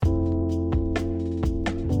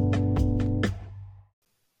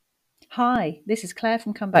Hi, this is Claire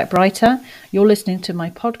from Come Back Brighter. You're listening to my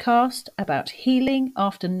podcast about healing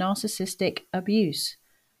after narcissistic abuse.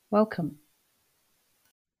 Welcome.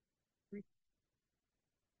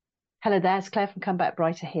 Hello there, it's Claire from Come Back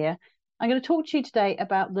Brighter here. I'm going to talk to you today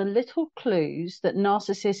about the little clues that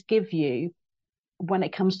narcissists give you when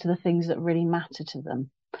it comes to the things that really matter to them.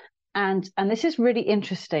 And this is really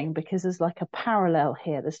interesting because there's like a parallel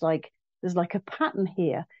here. There's like a pattern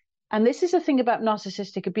here. And this is the thing about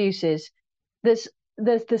narcissistic abuse is there's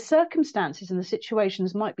the circumstances and the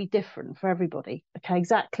situations might be different for everybody. Okay,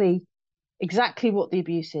 exactly what the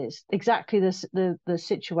abuse is, exactly the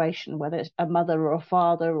situation, whether it's a mother or a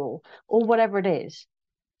father or whatever it is.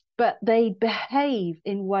 But they behave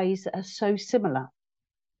in ways that are so similar.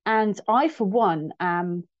 And I, for one,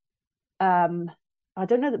 am I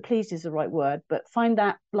don't know that pleased is the right word, but find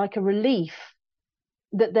that like a relief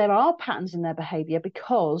that there are patterns in their behavior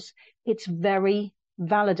because it's very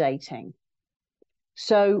validating.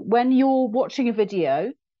 So when you're watching a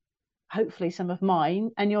video, hopefully some of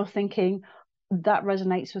mine, and you're thinking, that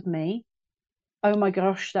resonates with me. Oh my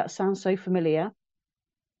gosh, that sounds so familiar.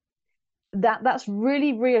 That's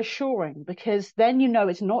really reassuring because then you know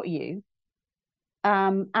it's not you.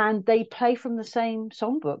 And they play from the same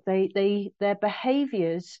songbook. Their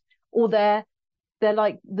behaviors or they're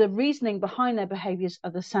like the reasoning behind their behaviors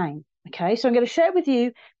are the same. Okay, so I'm going to share with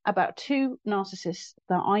you about two narcissists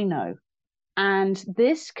that I know. And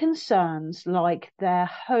this concerns like their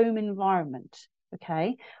home environment.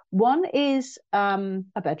 Okay, one is a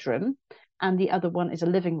bedroom and the other one is a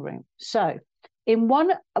living room. So in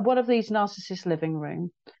one of these narcissists' living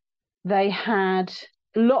room, they had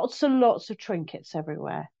lots and lots of trinkets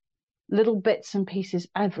everywhere, little bits and pieces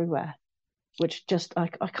everywhere, which just I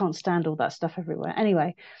can't stand all that stuff everywhere.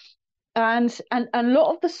 Anyway, and a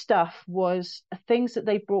lot of the stuff was things that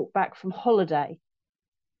they brought back from holiday.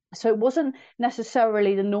 So it wasn't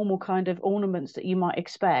necessarily the normal kind of ornaments that you might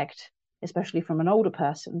expect, especially from an older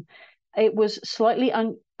person. It was slightly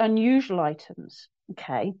unusual items.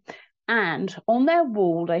 Okay. And on their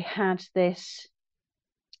wall, they had this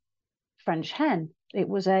French hen. It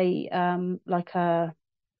was a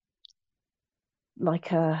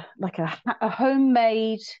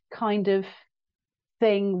homemade kind of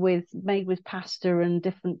thing made with pasta and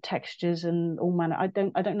different textures and all manner. I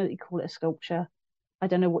don't know that you call it a sculpture. I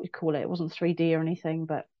don't know what you call it. It wasn't 3D or anything,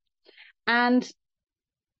 but and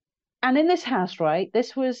in this house, right,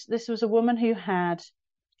 this was a woman who had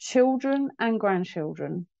children and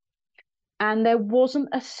grandchildren, and there wasn't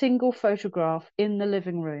a single photograph in the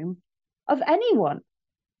living room of anyone.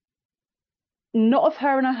 Not of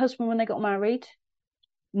her and her husband when they got married,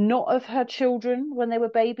 not of her children when they were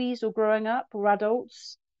babies or growing up or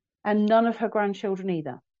adults, and none of her grandchildren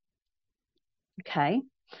either. Okay.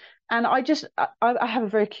 And I have a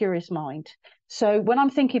very curious mind. So when I'm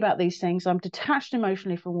thinking about these things, I'm detached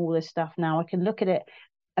emotionally from all this stuff now. I can look at it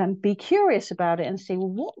and be curious about it and see,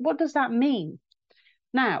 well, what does that mean?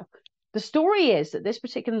 Now, the story is that this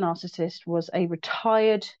particular narcissist was a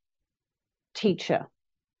retired teacher.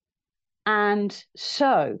 And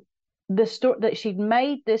so the story that she'd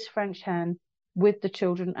made this French hen with the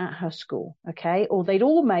children at her school, okay, or they'd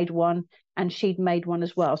all made one and she'd made one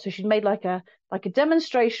as well. So she'd made like a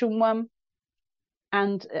demonstration one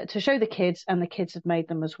and to show the kids, and the kids had made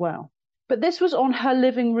them as well. But this was on her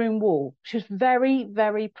living room wall. She was very,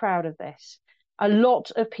 very proud of this. A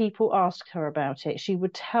lot of people asked her about it. She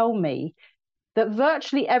would tell me that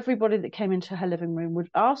virtually everybody that came into her living room would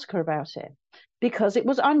ask her about it because it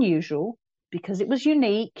was unusual, because it was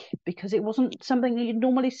unique, because it wasn't something that you'd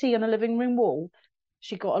normally see on a living room wall.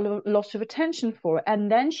 She got a lot of attention for it. And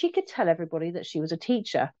then she could tell everybody that she was a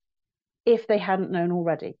teacher if they hadn't known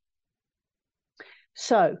already.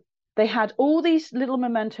 So they had all these little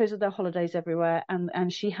mementos of their holidays everywhere,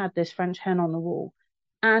 and she had this French hen on the wall.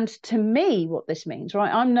 And to me, what this means,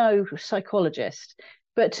 right? I'm no psychologist,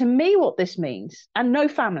 but to me, what this means, and no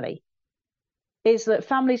family, is that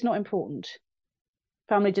family's not important.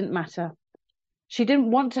 Family didn't matter. She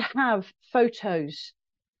didn't want to have photos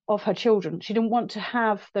of her children. She didn't want to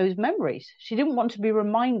have those memories. She didn't want to be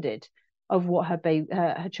reminded of what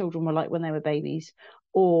her children were like when they were babies,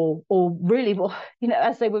 or really, well,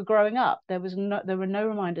 as they were growing up. There were no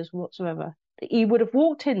reminders whatsoever. You would have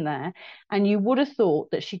walked in there and you would have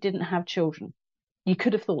thought that she didn't have children. You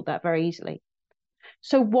could have thought that very easily.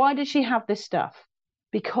 So why did she have this stuff?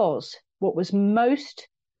 Because what was most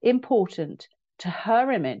important to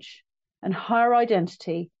her image and her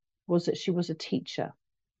identity was that she was a teacher.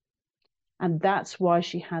 And that's why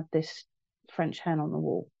she had this French hen on the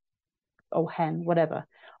wall, or hen, whatever,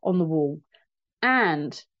 on the wall.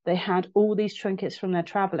 And they had all these trinkets from their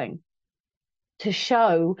traveling. to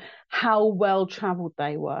show how well traveled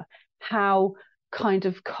they were, how kind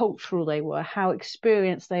of cultural they were, how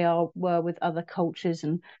experienced they were with other cultures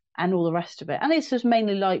and all the rest of it. And this was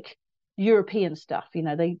mainly like European stuff, you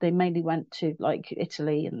know, they mainly went to like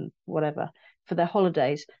Italy and whatever for their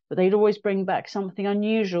holidays, but they'd always bring back something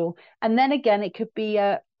unusual. And then again, it could be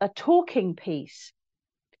a talking piece.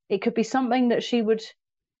 It could be something that she would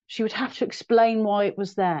have to explain why it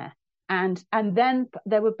was there. And then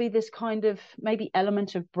there would be this kind of maybe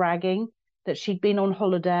element of bragging that she'd been on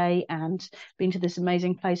holiday and been to this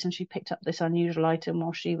amazing place, and she picked up this unusual item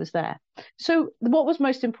while she was there. So what was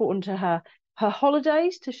most important to her? Her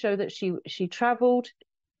holidays, to show that she traveled,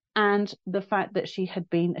 and the fact that she had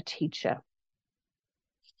been a teacher.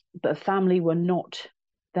 But family were not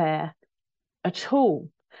there at all.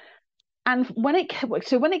 And when it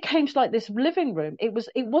came to like this living room, it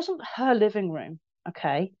wasn't her living room,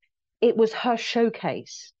 okay? It was her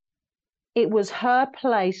showcase. It was her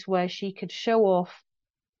place where she could show off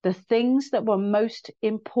the things that were most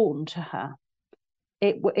important to her.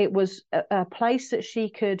 It was a place that she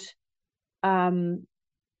could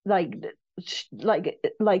like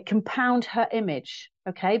compound her image,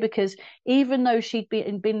 okay? Because even though she'd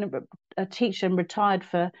been a teacher and retired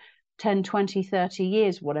for 10, 20, 30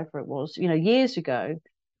 years, whatever it was, you know, years ago,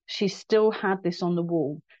 she still had this on the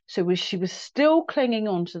wall. So she was still clinging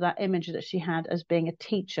on to that image that she had as being a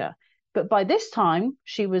teacher. But by this time,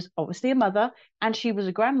 she was obviously a mother and she was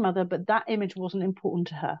a grandmother, but that image wasn't important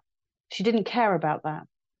to her. She didn't care about that.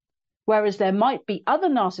 Whereas there might be other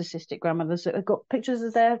narcissistic grandmothers that have got pictures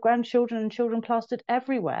of their grandchildren and children plastered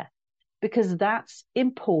everywhere, because that's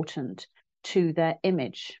important to their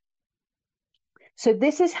image. So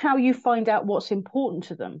this is how you find out what's important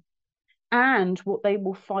to them and what they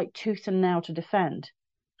will fight tooth and nail to defend.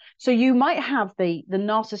 So you might have the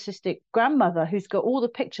narcissistic grandmother who's got all the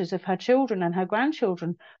pictures of her children and her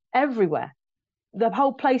grandchildren everywhere. The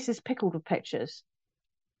whole place is pickled with pictures.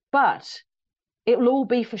 But it will all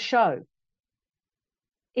be for show.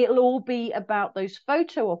 It'll all be about those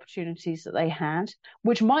photo opportunities that they had,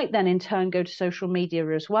 which might then in turn go to social media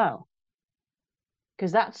as well.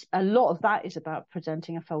 Because that's a lot of that is about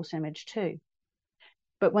presenting a false image too.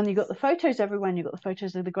 But when you've got the photos everywhere and you've got the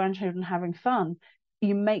photos of the grandchildren having fun,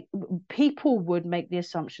 people would make the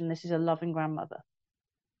assumption this is a loving grandmother.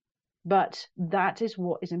 But that is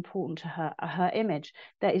what is important to her image.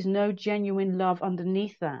 There is no genuine love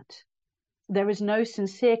underneath that. There is no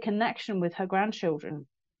sincere connection with her grandchildren.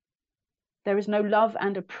 There is no love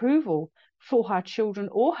and approval for her children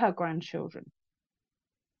or her grandchildren.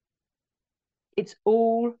 It's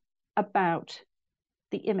all about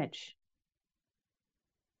the image.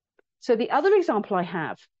 So the other example I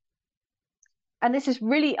have, and this is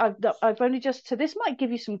really, I've only just, so this might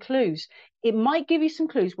give you some clues. It might give you some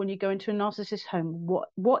clues when you go into a narcissist home,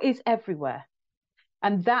 what is everywhere.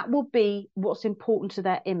 And that will be what's important to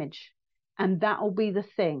their image. And that will be the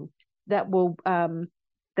thing that will,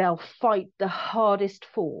 they'll fight the hardest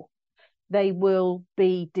for. They will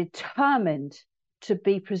be determined to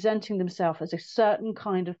be presenting themselves as a certain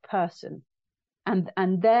kind of person. And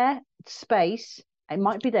their space, it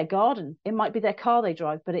might be their garden, it might be their car they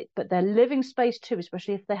drive, but their living space too,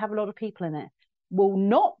 especially if they have a lot of people in it, will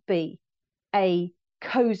not be a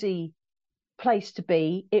cozy place to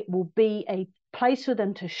be. It will be a place for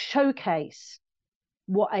them to showcase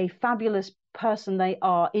what a fabulous person they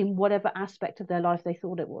are in whatever aspect of their life they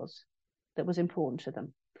thought it was that was important to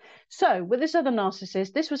them. So with this other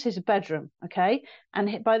narcissist, this was his bedroom, okay?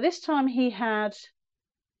 And by this time he had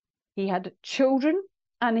children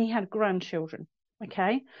and he had grandchildren,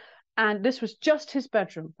 okay? And this was just his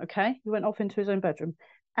bedroom, okay? He went off into his own bedroom.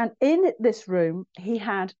 And in this room, he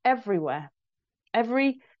had everywhere,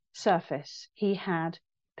 every surface, he had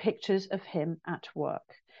pictures of him at work.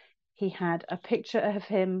 He had a picture of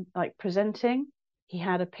him like presenting. He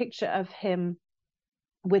had a picture of him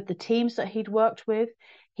with the teams that he'd worked with.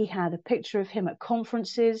 He had a picture of him at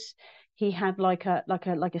conferences. He had like a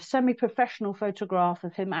semi-professional photograph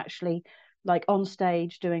of him actually like on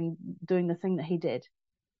stage doing the thing that he did.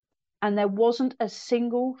 And there wasn't a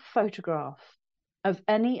single photograph of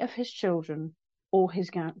any of his children or his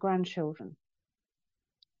grandchildren.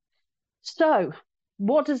 So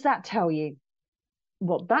what does that tell you?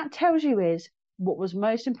 What that tells you is what was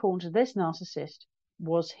most important to this narcissist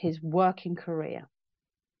was his working career.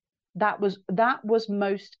 That was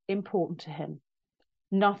most important to him.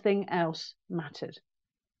 Nothing else mattered.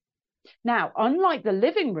 Now, unlike the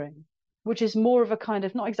living room, which is more of a kind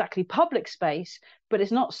of not exactly public space, but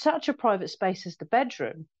it's not such a private space as the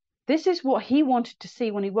bedroom, this is what he wanted to see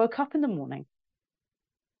when he woke up in the morning.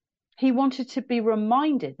 he wanted to be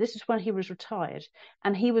reminded. This is when he was retired,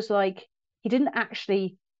 and he was like, he didn't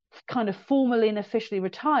actually kind of formally and officially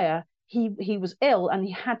retire. He was ill and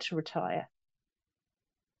he had to retire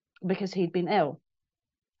because he'd been ill.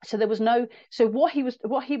 So there was no, so what he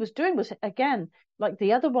was doing was, again, like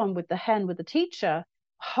the other one with the hen with the teacher,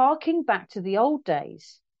 harking back to the old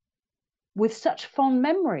days with such fond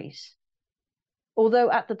memories. Although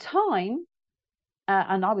at the time,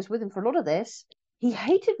 and I was with him for a lot of this, he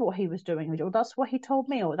hated what he was doing, or that's what he told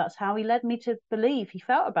me, or that's how he led me to believe he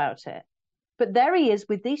felt about it. But there he is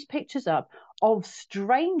with these pictures up of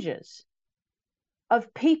strangers,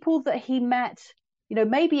 of people that he met, you know,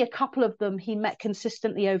 maybe a couple of them he met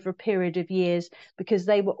consistently over a period of years because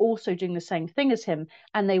they were also doing the same thing as him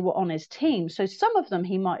and they were on his team. So some of them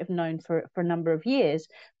he might have known for a number of years,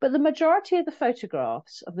 but the majority of the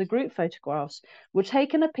photographs, of the group photographs, were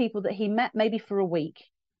taken of people that he met maybe for a week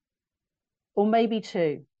or maybe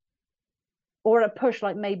two, or at a push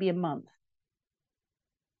like maybe a month.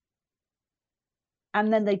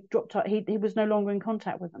 And then they dropped out. He was no longer in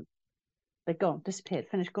contact with them. They're gone, disappeared,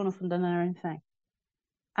 finished, gone off and done their own thing.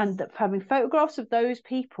 And having photographs of those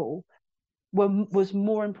people was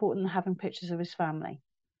more important than having pictures of his family.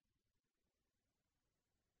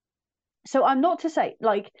 So I'm not to say,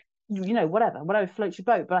 like, you know, whatever floats your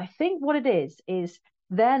boat, but I think what it is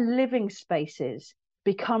their living spaces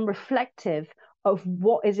become reflective of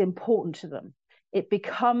what is important to them. It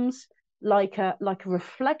becomes like a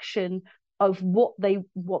reflection of what they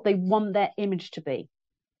want their image to be.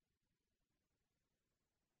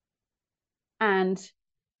 And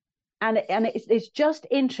it's just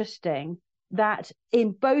interesting that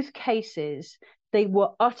in both cases they were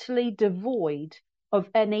utterly devoid of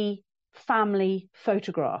any family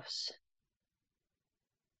photographs,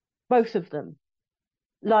 both of them,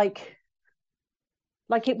 like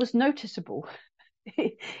it was noticeable.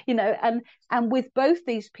 You know, and with both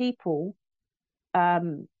these people,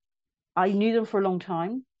 I knew them for a long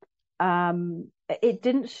time. It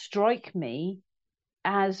didn't strike me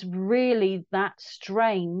as really that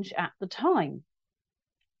strange at the time,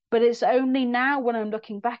 but it's only now when I'm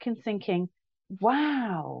looking back and thinking,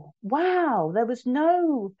 wow, there was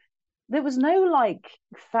no like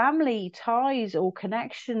family ties or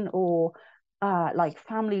connection or like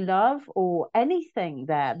family love or anything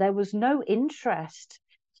there. There was no interest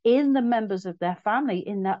in the members of their family,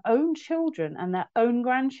 in their own children and their own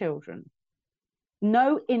grandchildren.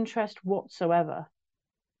 No interest whatsoever.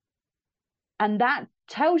 And that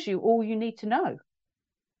tells you all you need to know.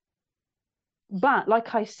 But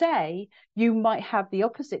like I say, you might have the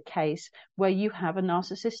opposite case where you have a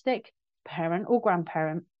narcissistic parent or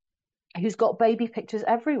grandparent who's got baby pictures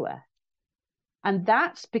everywhere. And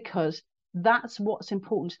that's because that's what's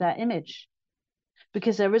important to their image.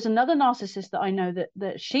 Because there is another narcissist that I know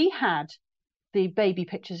that she had the baby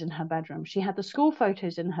pictures in her bedroom. She had the school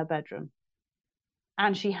photos in her bedroom.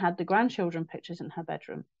 And she had the grandchildren pictures in her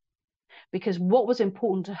bedroom. Because what was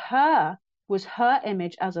important to her was her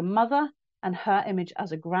image as a mother and her image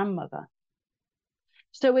as a grandmother.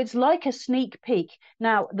 So it's like a sneak peek.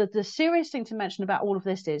 Now, the serious thing to mention about all of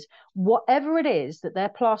this is whatever it is that they're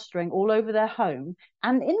plastering all over their home,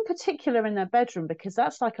 and in particular in their bedroom, because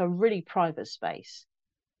that's like a really private space,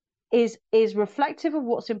 is reflective of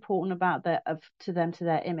what's important about to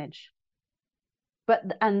their image.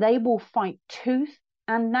 And they will fight tooth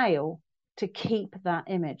and nail to keep that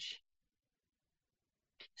image.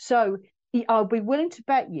 So I'll be willing to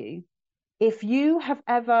bet you, if you have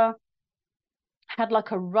ever had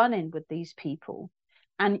like a run-in with these people,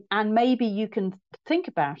 and maybe you can think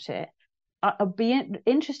about it, I'll be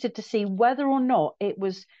interested to see whether or not it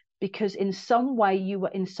was because in some way you were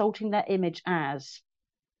insulting their image as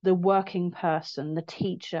the working person, the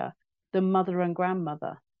teacher, the mother and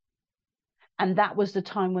grandmother. And that was the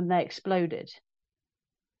time when they exploded.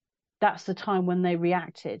 That's the time when they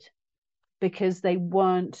reacted, because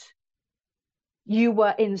you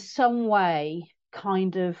were in some way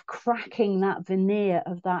kind of cracking that veneer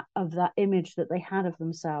of that image that they had of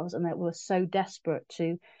themselves, and they were so desperate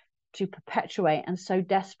to perpetuate and so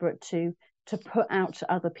desperate to put out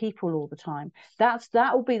to other people all the time. That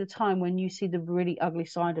will be the time when you see the really ugly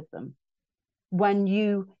side of them, when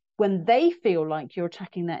they feel like you're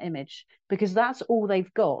attacking their image, because that's all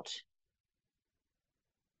they've got.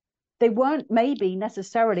 They weren't maybe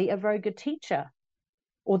necessarily a very good teacher,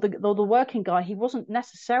 or the working guy. He wasn't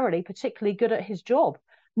necessarily particularly good at his job,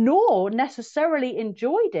 nor necessarily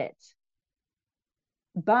enjoyed it.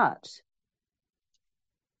 But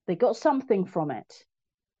they got something from it.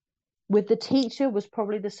 With the teacher was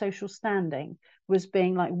probably the social standing, was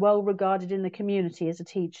being like well regarded in the community as a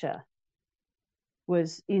teacher.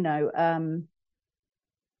 was, the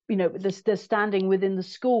standing within the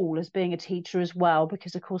school as being a teacher as well,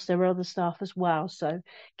 because of course there are other staff as well. So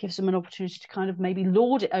gives them an opportunity to kind of maybe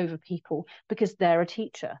lord it over people because they're a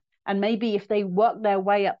teacher. And maybe if they worked their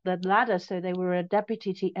way up the ladder, so they were a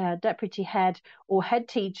deputy head or head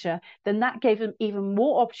teacher, then that gave them even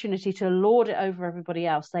more opportunity to lord it over everybody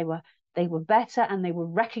else. They were better, and they were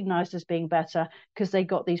recognized as being better because they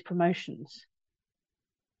got these promotions.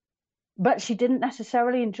 But she didn't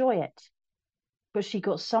necessarily enjoy it. But she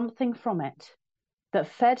got something from it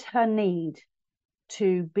that fed her need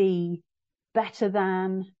to be better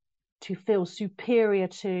than, to feel superior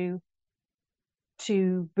to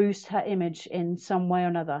boost her image in some way or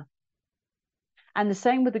another. And the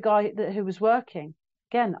same with the guy who was working.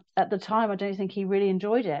 Again, at the time, I don't think he really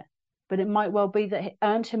enjoyed it, but it might well be that it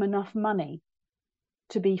earned him enough money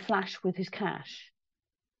to be flash with his cash.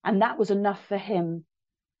 And that was enough for him,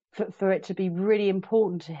 for it to be really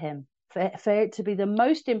important to him, for it to be the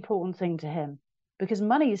most important thing to him, because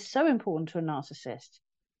money is so important to a narcissist.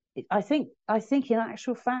 I think in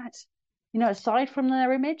actual fact, aside from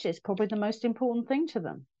their image, it's probably the most important thing to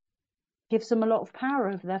them. Gives them a lot of power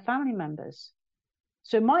over their family members.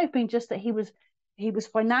 So it might have been just that he was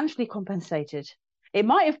financially compensated. It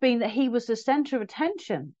might have been that he was the center of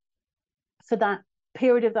attention for that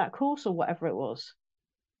period of that course or whatever it was.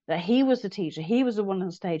 That he was the teacher, he was the one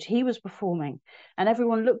on stage, he was performing, and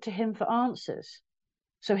everyone looked to him for answers.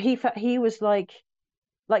 So he was like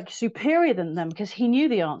superior than them because he knew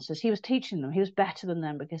the answers. He was teaching them. He was better than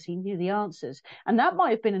them because he knew the answers, and that might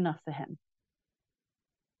have been enough for him.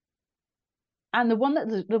 And the one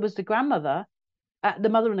that was the grandmother, the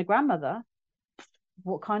mother and the grandmother.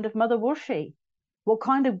 What kind of mother was she? What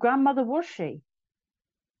kind of grandmother was she?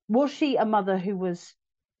 Was she a mother who was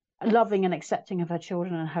loving and accepting of her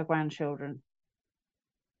children and her grandchildren?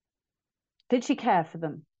 Did she care for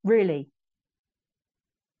them? Really?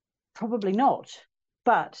 Probably not.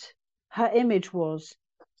 But her image was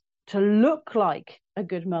to look like a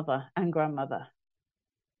good mother and grandmother.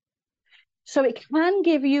 So it can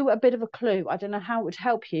give you a bit of a clue. I don't know how it would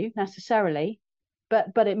help you necessarily,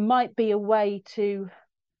 but it might be a way to.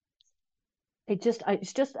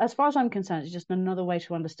 It's just as far as I'm concerned, it's just another way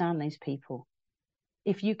to understand these people.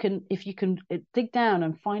 If you can dig down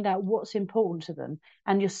and find out what's important to them,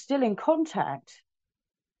 and you're still in contact,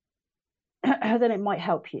 then it might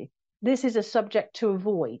help you. This is a subject to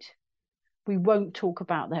avoid. We won't talk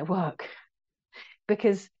about their work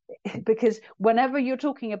because whenever you're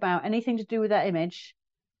talking about anything to do with that image,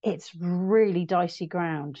 it's really dicey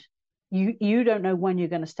ground. You don't know when you're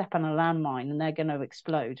going to step on a landmine and they're going to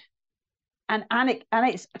explode. And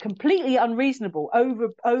it's a completely unreasonable,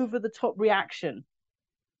 over the top reaction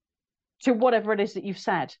to whatever it is that you've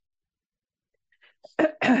said.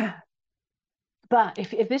 But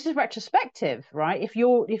if this is retrospective, right? If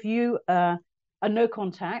you are no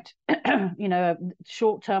contact,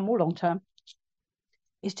 short term or long term,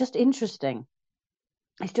 it's just interesting.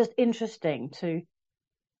 It's just interesting to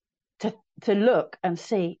look and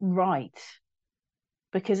see, right?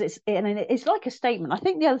 Because it's like a statement. I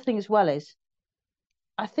think the other thing as well is,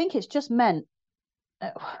 I think it's just meant.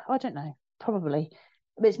 I don't know, probably,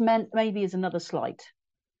 but it's meant maybe as another slight.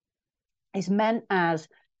 It's meant as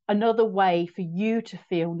another way for you to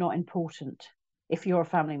feel not important if you're a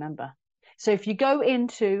family member. So if you go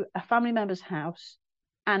into a family member's house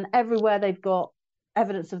and everywhere they've got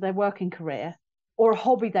evidence of their working career or a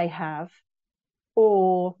hobby they have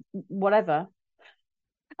or whatever,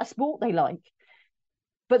 a sport they like,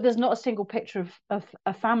 but there's not a single picture of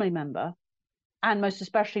a family member, and most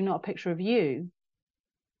especially not a picture of you,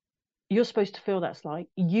 you're supposed to feel that's like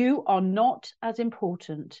you are not as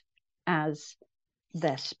important as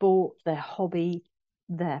their sport, their hobby,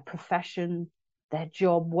 their profession, their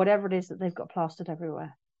job, whatever it is that they've got plastered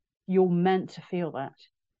everywhere. You're meant to feel that.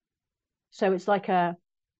 So it's like a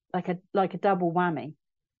double whammy.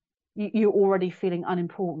 You're already feeling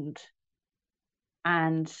unimportant,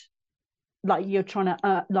 and like you're trying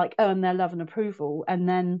to earn their love and approval, and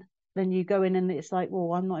then you go in and it's like,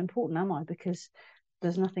 well, I'm not important, am I? Because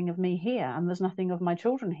there's nothing of me here, and there's nothing of my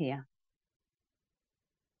children here.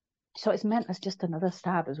 So it's meant as just another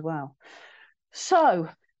stab as well. So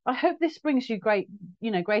I hope this brings you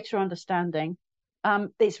greater understanding.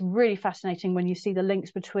 It's really fascinating when you see the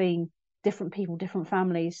links between different people, different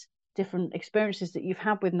families, different experiences that you've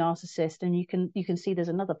had with narcissists, and you can see there's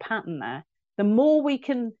another pattern there. The more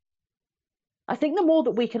that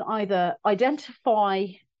we can either identify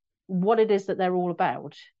what it is that they're all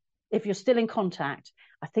about, if you're still in contact,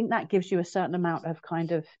 I think that gives you a certain amount of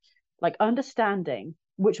kind of like understanding,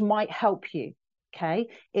 which might help you Okay.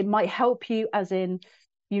 It might help you as in,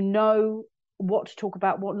 you know what to talk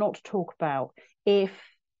about, what not to talk about. If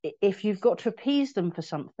you've got to appease them for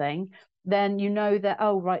something, then you know that,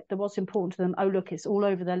 oh, right, what's important to them. Oh, look, it's all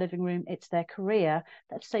over their living room. It's their career.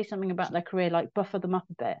 Let's say something about their career, like buffer them up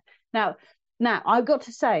a bit. Now, I've got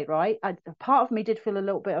to say, right, part of me did feel a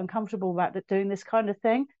little bit uncomfortable about doing this kind of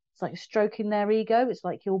thing. It's like stroking their ego. It's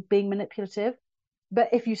like you're being manipulative. But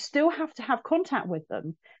if you still have to have contact with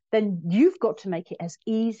them, then you've got to make it as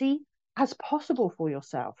easy as possible for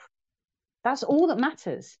yourself. That's all that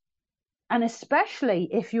matters. And especially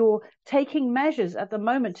if you're taking measures at the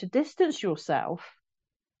moment to distance yourself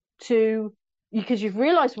because you've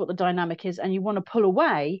realized what the dynamic is and you want to pull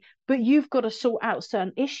away, but you've got to sort out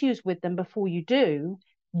certain issues with them before you do,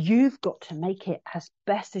 you've got to make it as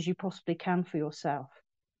best as you possibly can for yourself.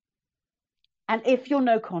 And if you're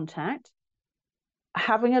no contact,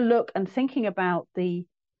 having a look and thinking about the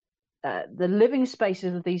living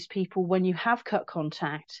spaces of these people when you have cut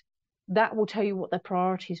contact, that will tell you what their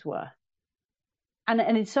priorities were. And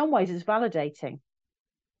in some ways it's validating.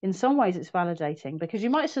 In some ways it's validating because you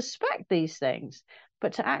might suspect these things,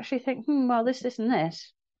 but to actually think, well, this, and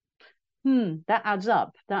this, that adds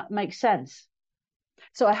up. That makes sense.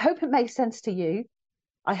 So I hope it makes sense to you.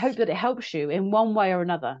 I hope that it helps you in one way or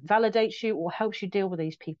another, validates you or helps you deal with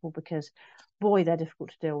these people, because boy, they're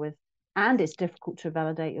difficult to deal with. And it's difficult to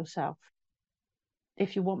validate yourself.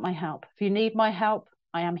 If you want my help, if you need my help,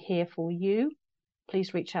 I am here for you.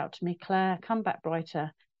 Please reach out to me, Claire,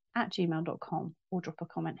 comebackbrighter@gmail.com, or drop a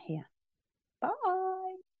comment here.